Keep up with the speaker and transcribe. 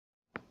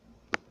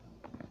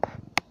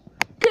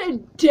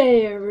Good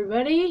day,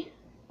 everybody.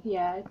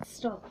 Yeah, it's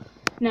still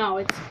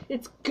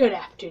it's good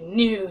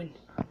afternoon.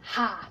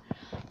 Ha.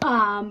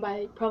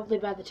 Probably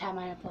by the time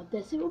I upload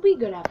this, it will be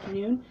good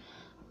afternoon.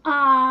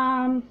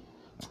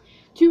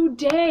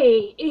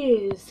 Today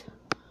is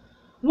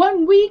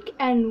 1 week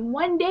and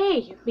 1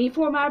 day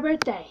before my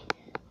birthday.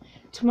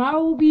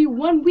 Tomorrow will be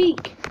 1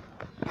 week.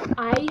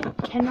 I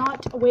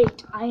cannot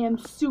wait. I am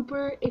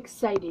super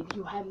excited.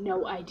 You have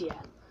no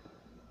idea.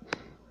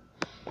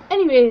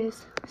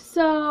 Anyways,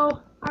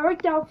 so I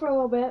worked out for a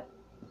little bit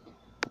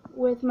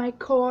with my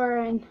core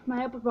and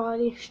my upper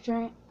body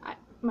strength,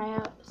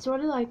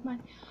 sort of like my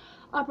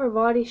upper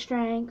body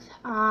strength.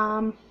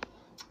 And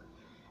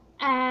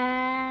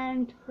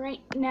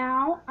right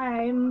now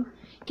I'm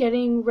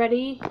getting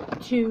ready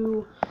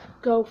to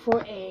go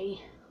for a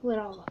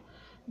little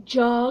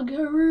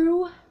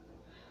joggeroo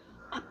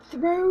up the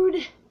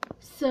road.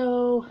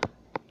 So,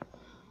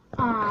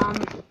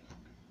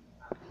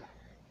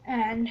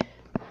 and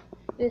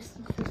this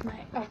is my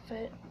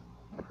outfit,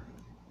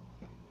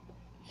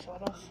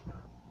 sort of.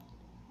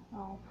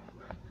 Oh,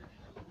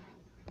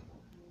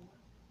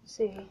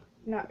 see,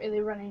 not really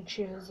running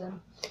shoes,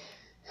 and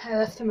I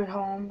left them at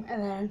home,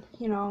 and then,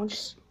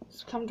 just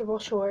comfortable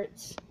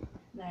shorts,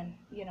 and then,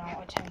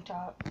 a tank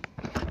top.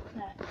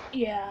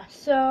 Yeah,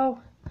 so,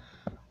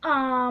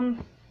 I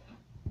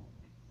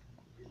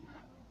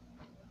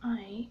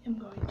am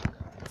going to go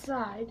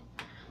outside.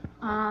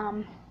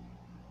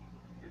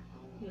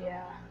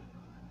 Yeah.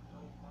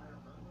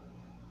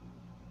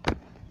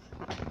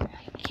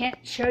 I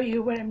can't show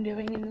you what I'm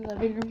doing in the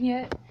living room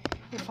yet.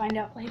 You'll find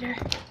out later.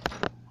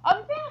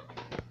 I'll be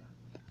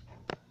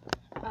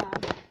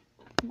back.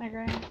 My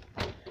grand.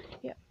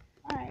 Yep.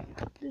 Alright.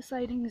 This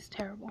lighting is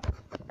terrible.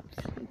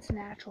 It's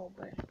natural,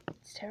 but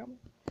it's terrible.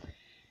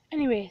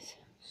 Anyways,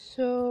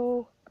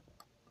 so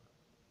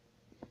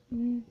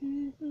I'm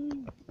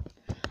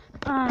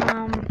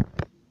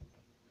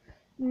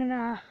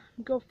gonna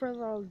go for a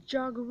little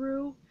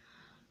joggeroo.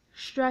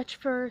 Stretch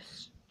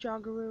first,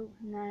 joggeroo,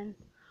 and then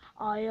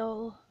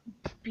I'll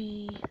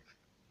be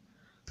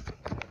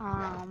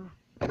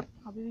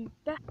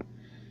back.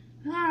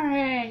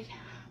 Alright,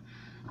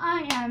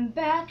 I am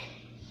back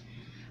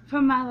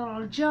from my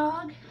little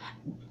jog.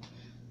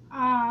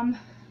 I'm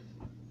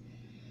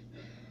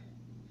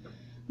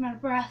out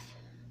of breath.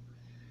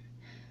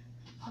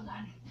 Hold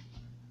on.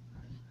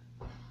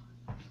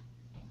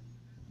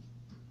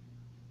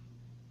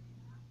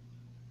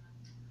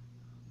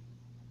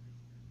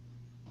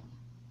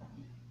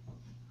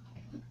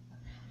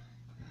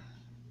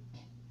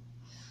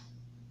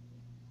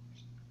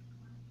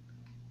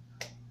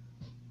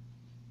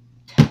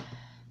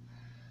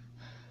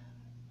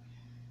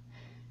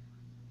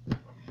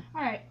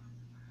 Alright,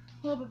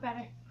 a little bit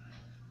better.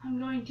 I'm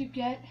going to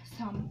get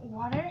some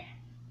water.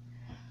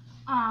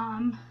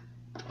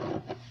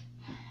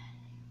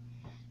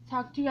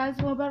 Talk to you guys a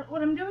little about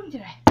what I'm doing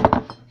today.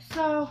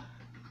 So,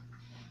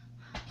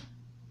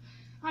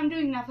 I'm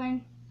doing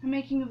nothing. I'm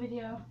making a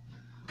video.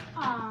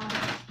 Might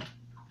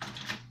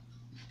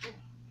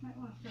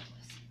want to flip this.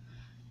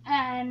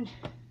 And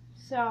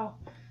so,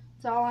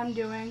 that's all I'm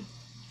doing.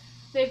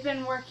 They've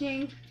been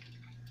working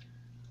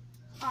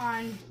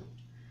on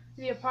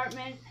the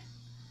apartment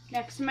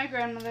next to my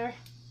grandmother,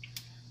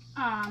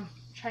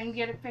 trying to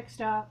get it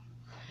fixed up,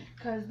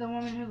 because the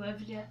woman who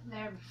lived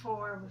there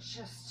before was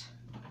just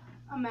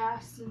a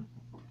mess, and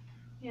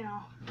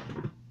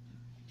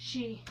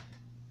she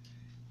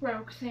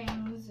broke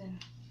things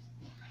and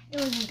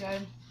it wasn't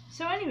good.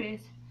 So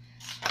anyways,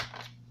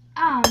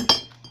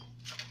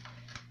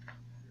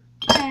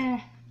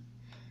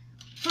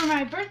 for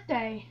my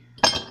birthday,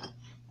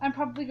 I'm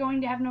probably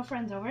going to have no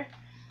friends over,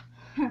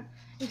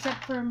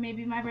 except for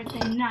maybe my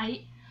birthday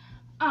night,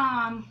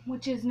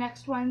 which is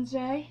next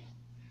Wednesday.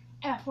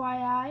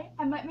 FYI,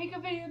 I might make a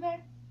video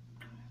there.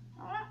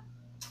 I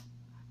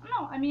don't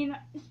know. I mean,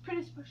 it's a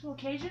pretty special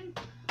occasion.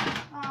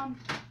 I'll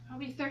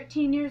be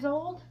 13 years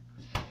old.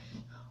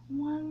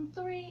 1,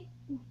 3.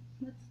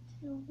 Let's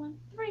do 1,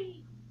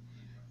 3.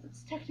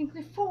 It's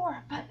technically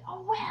 4, but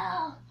oh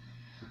well.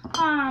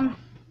 And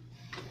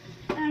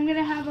I'm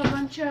gonna have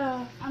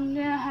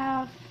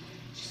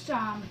just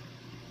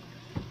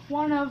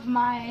one of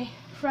my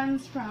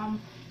friends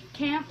from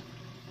camp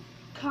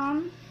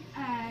come,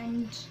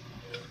 and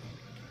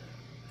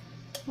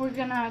we're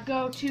gonna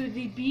go to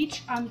the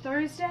beach on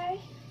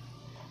Thursday,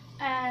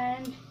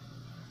 and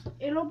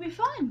it'll be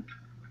fun.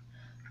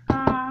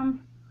 I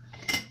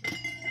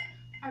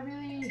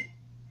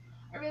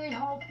really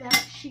hope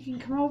that she can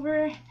come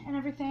over and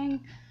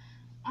everything.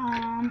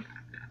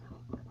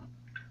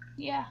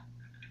 Yeah.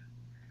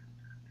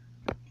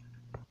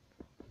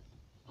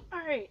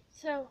 Alright,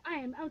 so I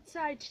am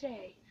outside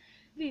today.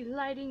 The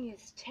lighting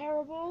is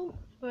terrible,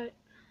 but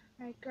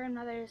my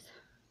grandmother's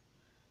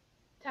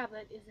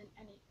tablet isn't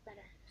any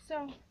better.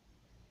 So,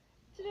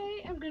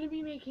 today I'm going to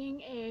be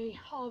making a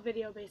haul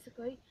video,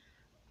 basically.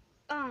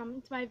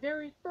 It's my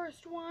very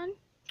first one,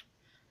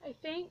 I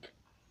think.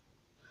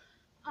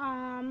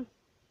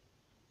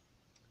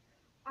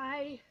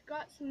 I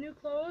got some new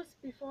clothes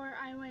before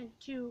I went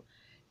to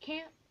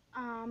camp,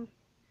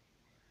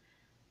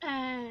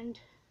 and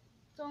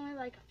it's only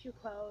like a few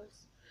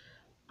clothes.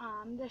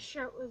 This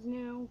shirt was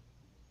new.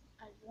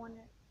 I've worn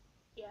it,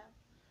 yeah.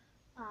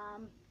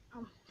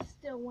 I'm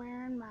still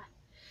wearing my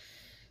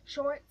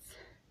shorts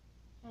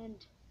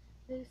and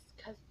this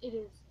because it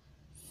is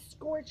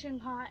scorching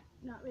hot.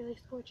 Not really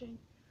scorching,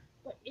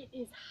 but it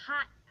is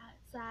hot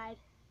outside.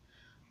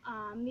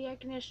 The air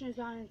conditioner is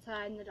on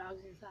inside and the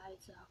dog's inside,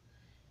 so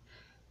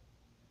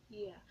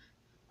yeah.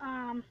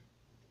 Um,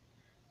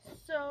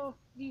 so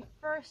the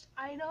first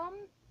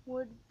item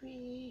would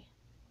be,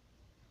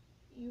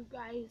 you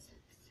guys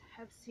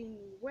have seen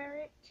me wear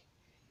it.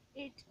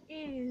 It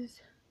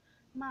is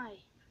my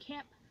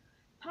Camp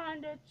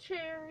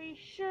Pondicherry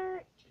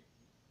shirt.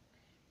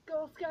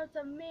 Girl Scouts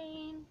of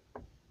Maine.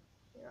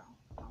 Here,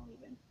 I'll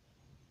even.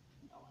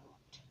 No, I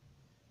won't.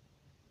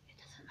 It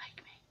doesn't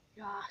like me.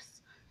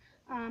 Yes.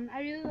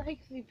 I really like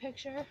the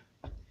picture.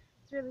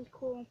 It's really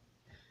cool.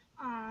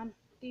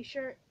 The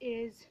shirt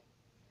is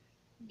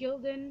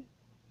Gildan.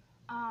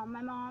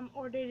 My mom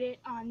ordered it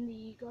on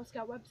the Girl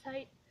Scout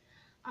website.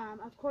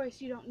 Of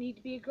course, you don't need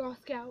to be a Girl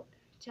Scout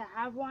to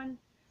have one.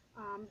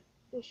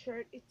 The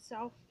shirt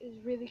itself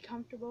is really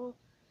comfortable,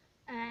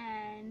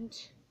 and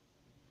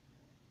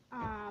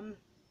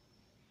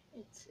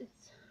it's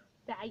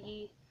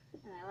baggy,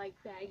 and I like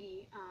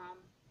baggy.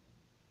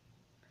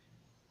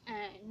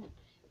 And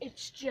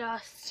it's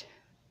just,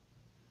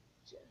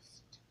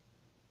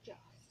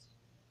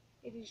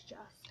 it is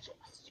just,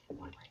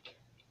 like.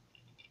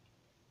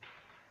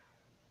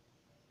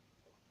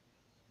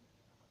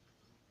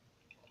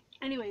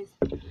 Anyways,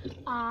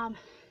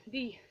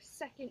 the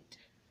second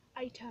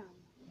item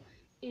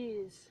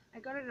is, I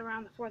got it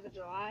around the 4th of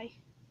July,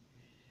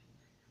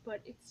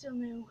 but it's still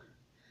new,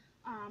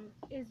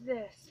 is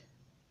this.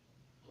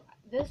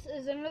 This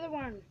is another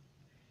one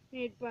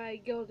made by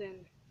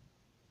Gildan.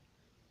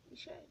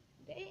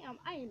 Damn,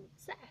 I am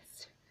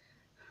obsessed.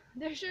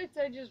 Their shirts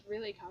are just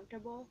really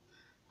comfortable.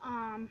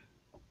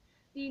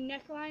 The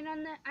neckline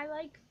on that, I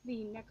like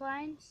the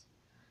necklines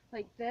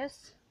like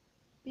this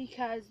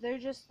because they're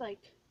just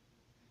like,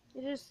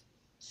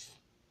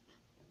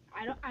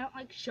 I don't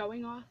like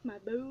showing off my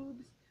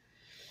boobs,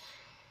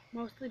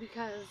 mostly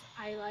because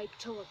I like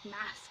to look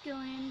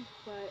masculine,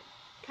 but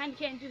kind of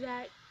can't do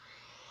that.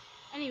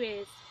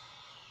 Anyways,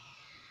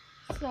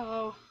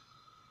 so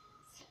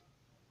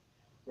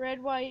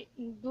red, white,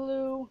 and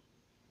blue,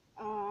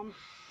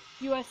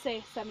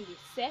 USA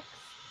 76.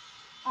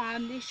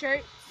 The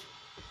shirt's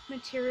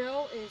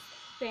material is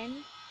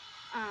thin,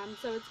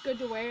 so it's good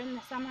to wear in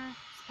the summer,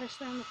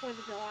 especially on the 4th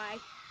of July.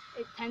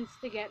 It tends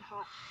to get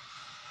hot.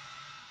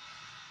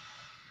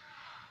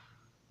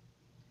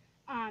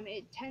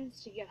 It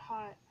tends to get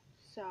hot,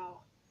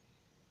 so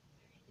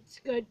it's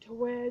good to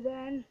wear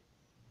then.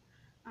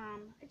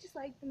 I just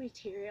like the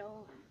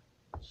material.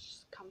 It's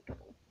just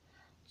comfortable.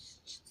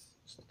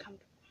 Just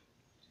comfortable.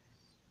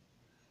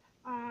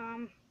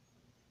 Oh,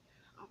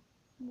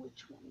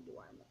 which one do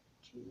I want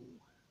to?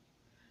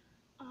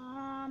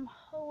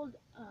 Hold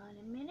on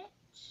a minute.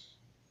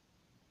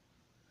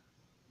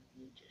 Let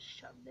me just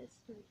shove this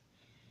through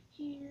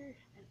here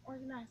and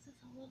organize this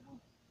a little.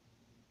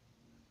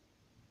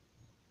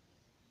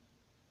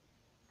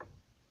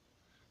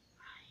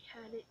 I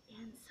had it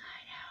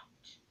inside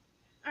out.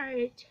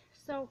 Alright,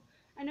 so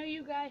I know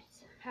you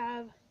guys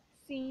have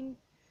seen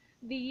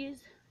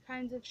these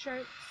kinds of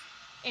shirts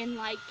in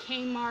like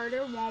Kmart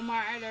or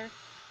Walmart or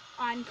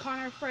on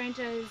Connor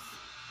Franta's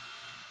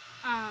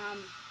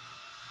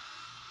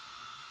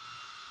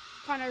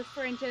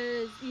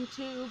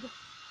YouTube.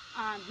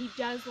 He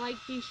does like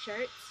these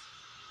shirts.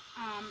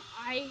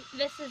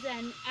 This is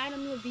an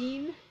Adam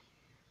Levine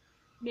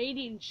made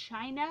in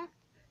China.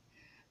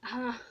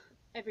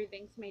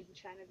 Everything's made in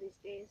China these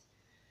days.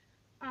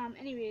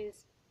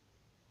 Anyways,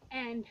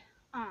 and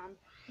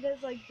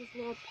there's like this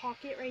little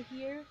pocket right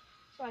here,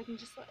 so I can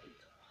just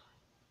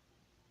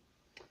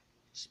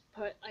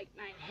put like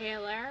my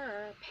inhaler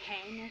or a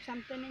pen or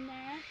something in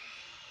there.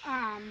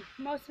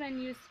 Most men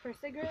use for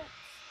cigarettes.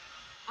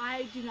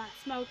 I do not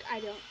smoke. I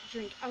don't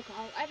drink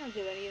alcohol. I don't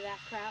do any of that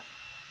crap.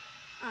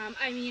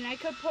 I mean, I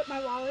could put my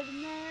wallet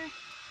in there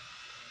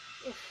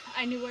if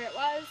I knew where it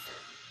was.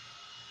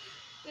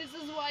 This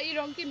is why you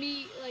don't give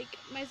me like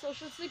my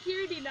social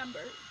security number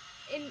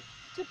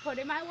to put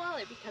in my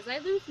wallet, because I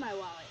lose my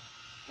wallet.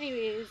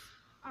 Anyways,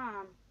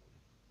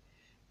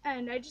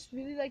 and I just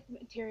really like the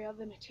material.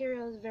 The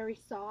material is very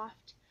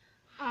soft.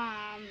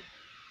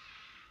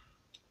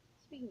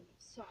 Speaking of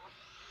soft,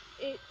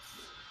 it's,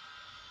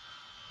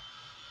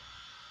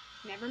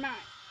 never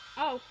mind.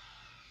 Oh,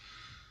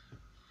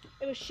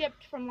 it was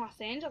shipped from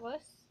Los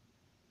Angeles.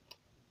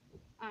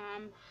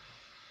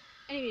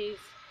 Anyways,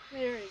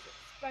 there is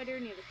a spider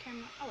near the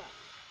camera. Oh well.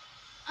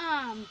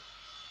 I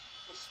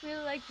just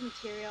really like the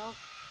material.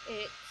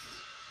 It's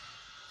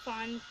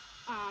fun.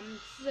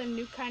 This is a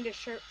new kind of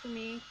shirt for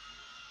me.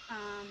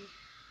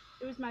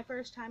 It was my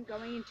first time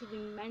going into the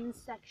men's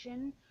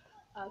section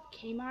of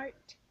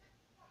Kmart.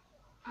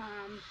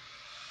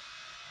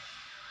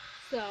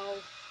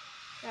 So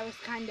that was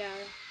kind of,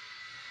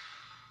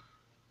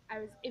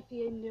 I was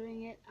iffy in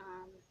doing it.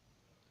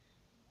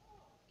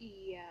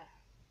 Yeah.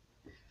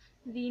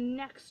 The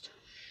next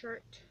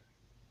shirt,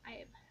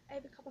 I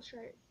have a couple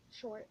shorts,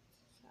 so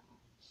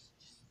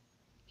just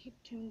keep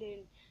tuned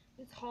in.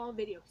 This haul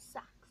video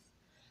sucks.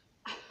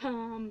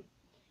 And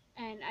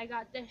I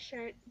got this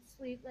shirt, it's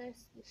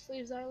sleeveless. The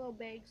sleeves are a little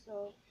big,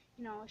 so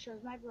you know, it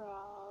shows my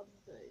bra,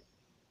 but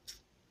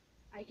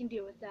I can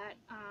deal with that.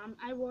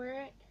 I wore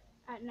it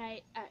at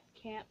night at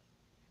camp.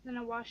 Then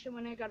I washed it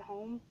when I got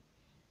home,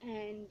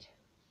 and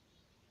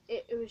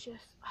it was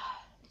just,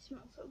 it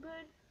smells so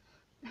good.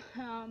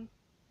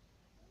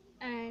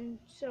 And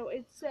so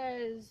it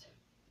says,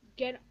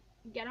 get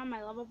on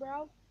my level,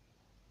 bro.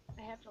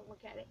 I have to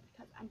look at it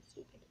because I'm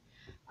stupid.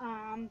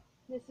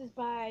 This is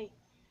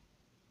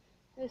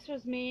this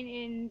was made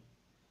in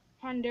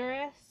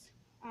Honduras.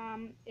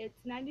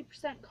 It's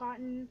 90%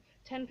 cotton,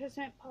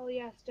 10%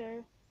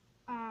 polyester.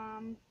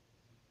 And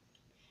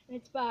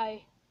it's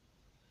by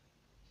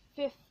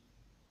Fifth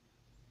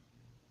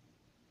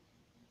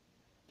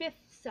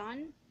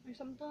Sun or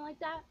something like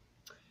that.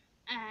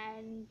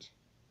 And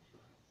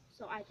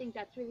so I think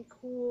that's really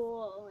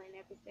cool and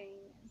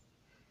everything.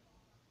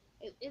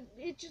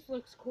 It just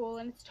looks cool,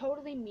 and it's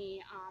totally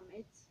me.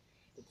 It's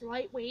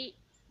lightweight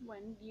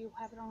when you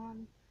have it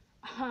on.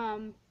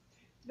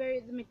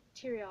 The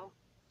material,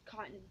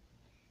 cotton.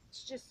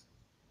 It's just,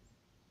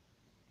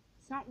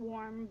 it's not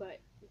warm, but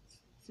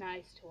it's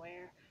nice to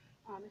wear,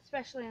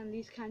 especially on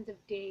these kinds of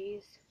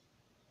days.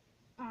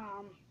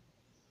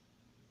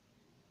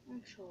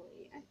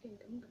 Actually, I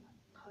think I'm gonna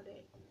put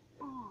it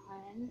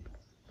on.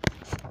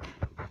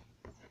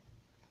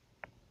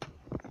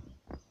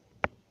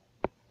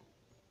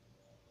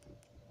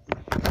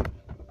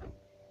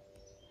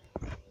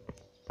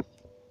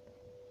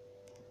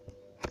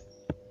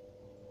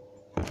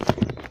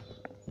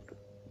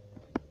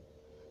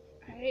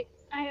 Alright,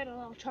 I had a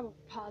little trouble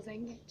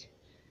pausing it.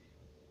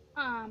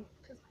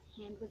 Because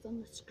my hand was on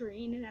the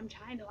screen and I'm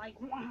trying to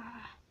like,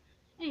 wah.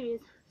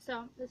 Anyways,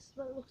 so this is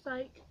what it looks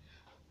like.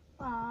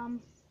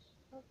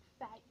 Look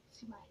fat,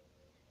 see my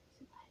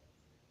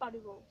body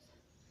rolls.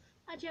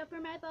 Watch out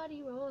for my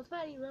body rolls,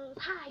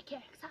 high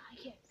kicks.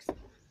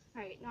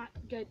 Alright, not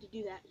good to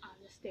do that on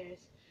the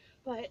stairs.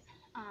 But,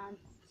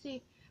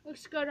 see,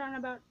 looks good on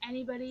about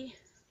anybody.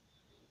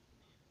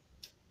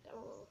 Got a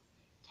little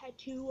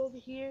tattoo over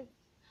here,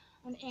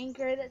 an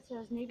anchor that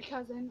says maybe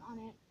cousin on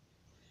it.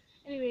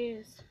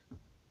 Anyways,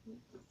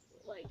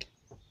 like,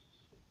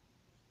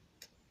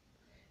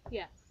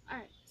 yeah.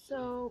 Alright,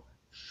 so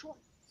shorts.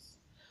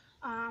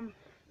 I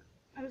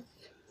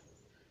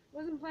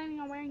wasn't planning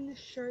on wearing this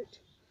shirt,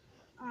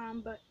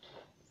 but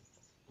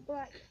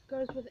black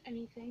goes with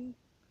anything.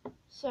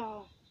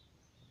 So,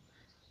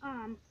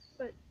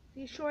 but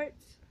these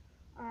shorts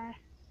are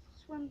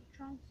swim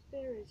trunks.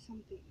 There is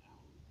something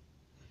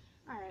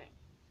else. Alright,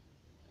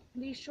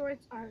 these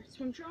shorts are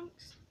swim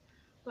trunks,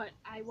 but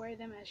I wear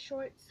them as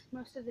shorts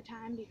most of the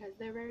time because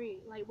they're very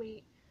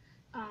lightweight.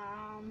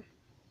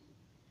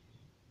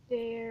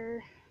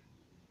 They're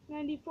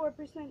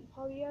 94%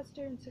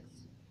 polyester and 6%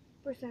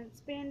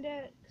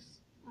 spandex.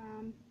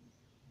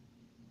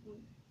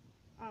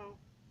 Oh,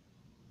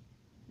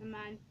 never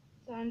mind.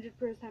 It's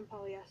 100%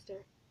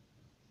 polyester.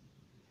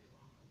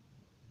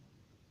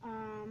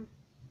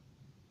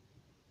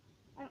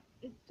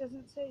 It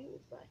doesn't say who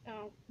it's by.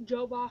 Oh,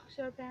 Joe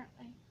Boxer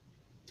apparently.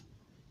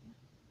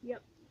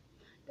 Yep,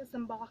 got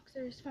some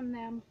boxers from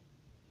them.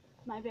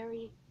 My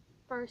very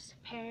first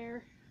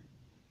pair.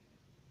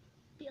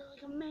 Feel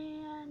like a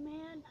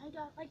man. I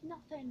got like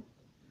nothing.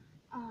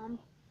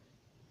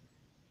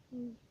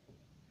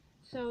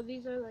 So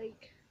these are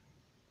like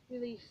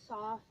really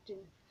soft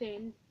and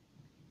thin,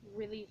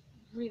 really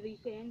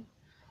thin,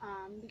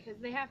 because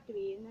they have to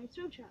be in their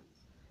swim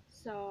trunks.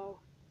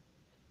 So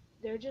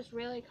they're just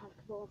really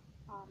comfortable.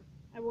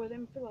 I wore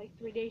them for like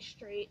 3 days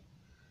straight,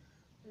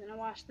 and then I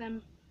washed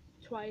them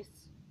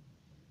twice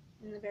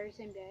in the very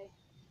same day.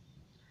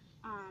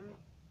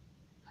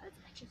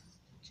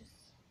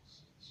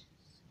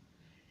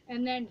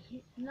 And then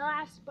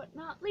last but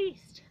not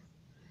least,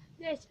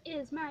 this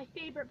is my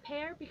favorite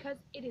pair because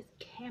it is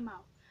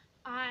camo.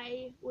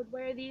 I would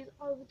wear these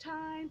all the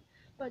time,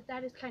 but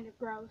that is kind of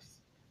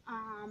gross.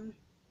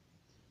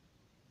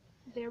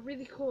 They're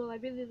really cool. I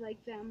really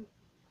like them.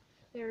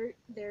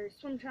 They're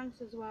swim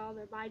trunks as well.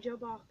 They're by Joe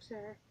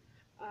Boxer.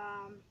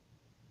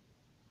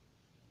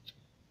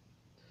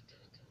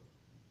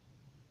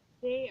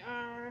 They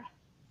are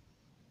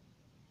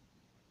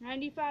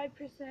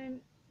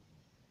 95%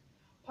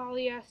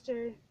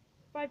 polyester,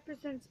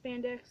 5%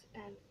 spandex,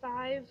 and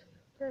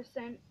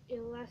 5%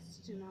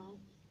 elastano.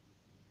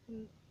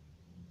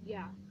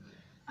 Yeah.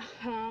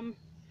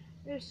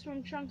 There's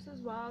swim trunks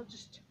as well,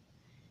 just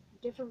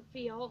different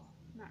feel.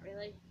 Not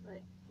really,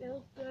 but they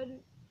look good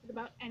with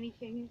about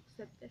anything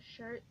except this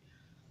shirt.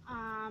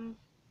 I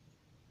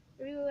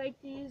really like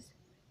these.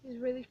 These are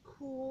really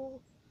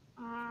cool.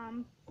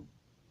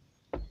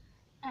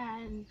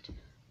 And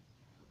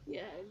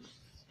yeah,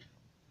 just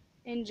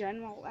in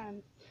general,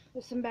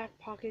 with some back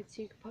pockets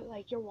so you can put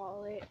like your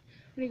wallet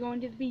when you go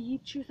into the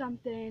beach or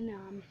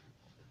something.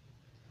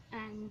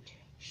 And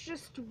it's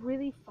just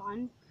really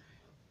fun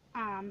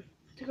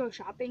to go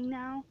shopping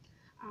now.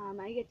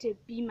 I get to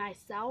be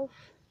myself,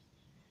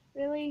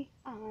 really,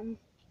 and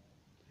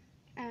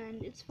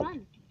it's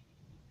fun.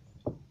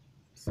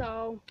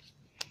 So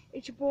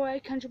it's your boy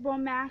Country Boy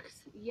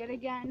Max yet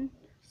again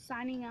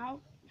signing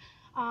out.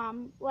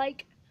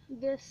 Like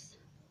this,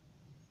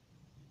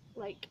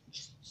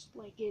 just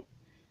like it.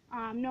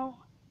 No,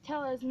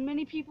 tell as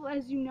many people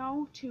as you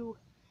know to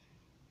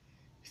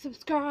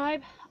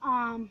subscribe.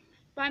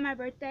 By my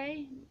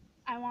birthday,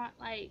 I want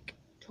like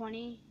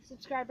 20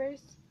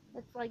 subscribers.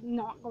 That's like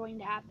not going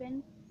to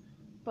happen,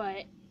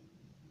 but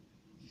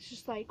it's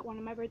just like one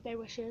of my birthday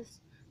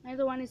wishes. My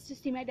other one is to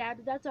see my dad,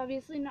 but that's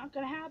obviously not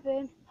gonna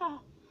happen.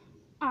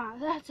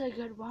 That's a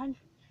good one.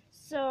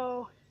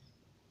 So,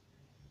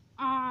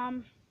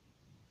 oh,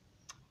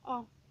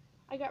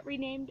 I got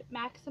renamed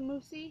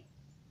Maximusi.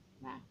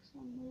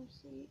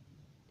 Maximusi.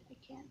 I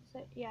can't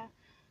say, yeah.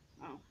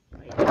 Oh,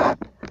 wait.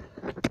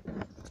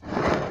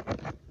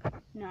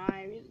 No,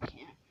 I really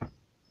can't.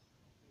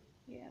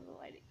 Yeah, the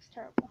lighting's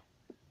terrible.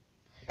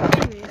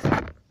 Anyways,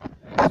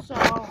 so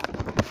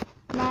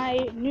my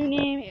new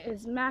name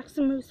is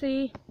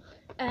Maximusi,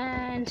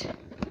 and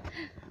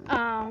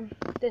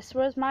this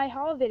was my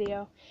haul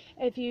video.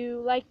 If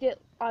you liked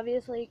it,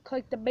 obviously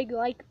click the big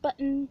like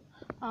button.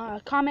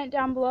 Comment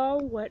down below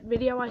what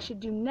video I should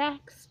do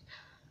next.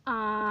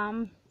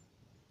 And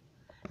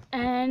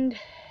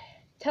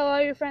tell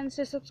all your friends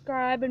to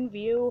subscribe and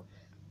view.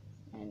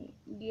 And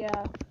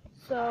yeah,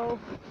 so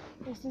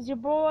this is your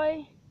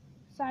boy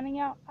signing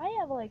out. I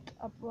have like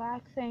a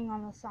black thing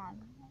on the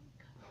sun.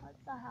 Like, what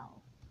the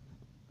hell?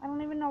 I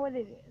don't even know what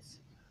it is.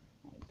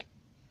 Like,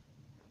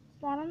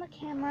 it's not on the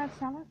camera, it's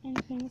not on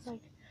anything. It's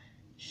like,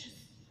 just,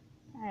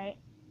 alright.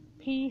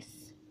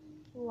 Peace,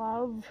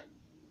 love.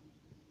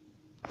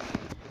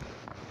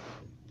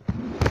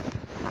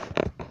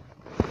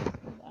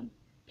 Hold on.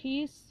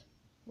 Peace,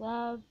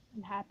 love,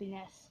 and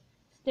happiness.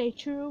 Stay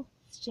true,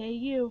 stay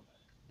you.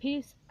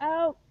 Peace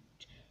out.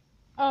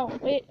 Oh,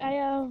 wait, I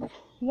have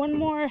one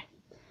more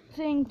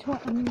thing to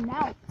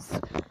announce.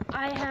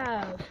 I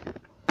have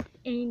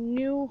a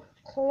new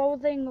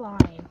clothing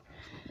line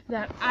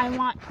that I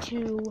want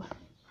to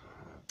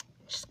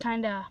just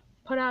kind of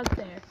put out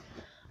there.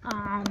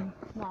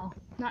 Well,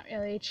 not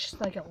really, it's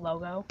just like a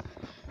logo.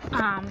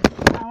 I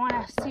want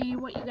to see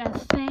what you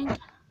guys think.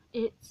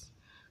 It's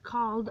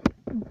called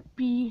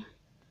Be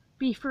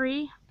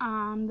Free.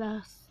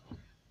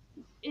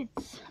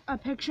 It's a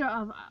picture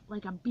of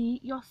like a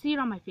bee. You'll see it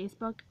on my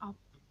Facebook. I'll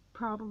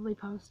probably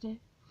post it.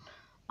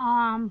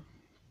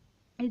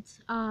 It's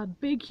a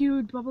big,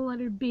 huge,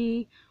 double-lettered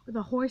B with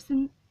a horse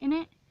in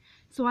it.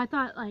 So I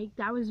thought like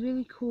that was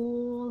really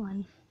cool,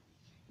 and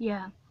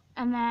yeah.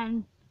 And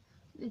then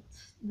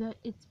it's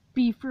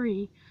Be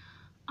Free.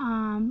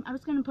 I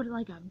was gonna put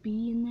like a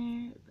bee in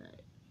there,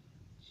 but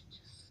it's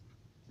just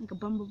like a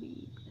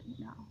bumblebee. But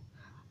no,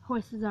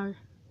 horses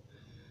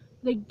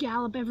they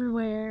gallop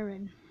everywhere,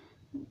 and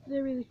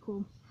they're really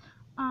cool.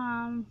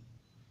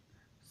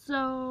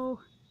 So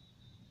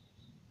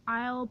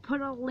I'll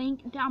put a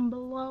link down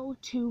below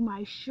to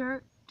my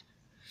shirt.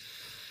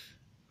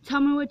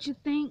 Tell me what you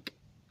think.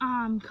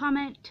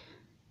 Comment,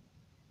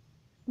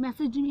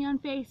 message me on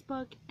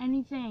Facebook,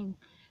 anything.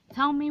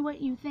 Tell me what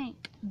you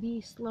think.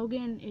 The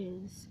slogan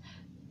is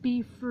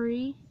be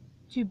free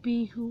to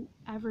be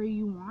whoever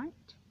you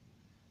want.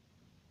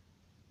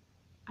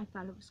 I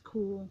thought it was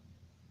cool.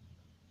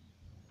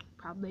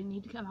 Probably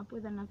need to come up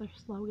with another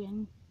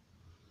slogan.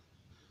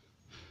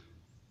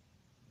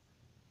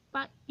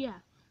 But yeah,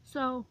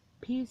 so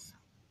peace,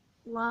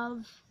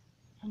 love,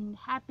 and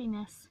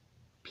happiness.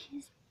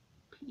 Peace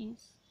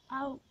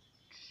out.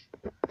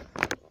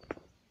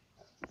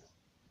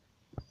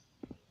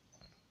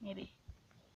 Maybe.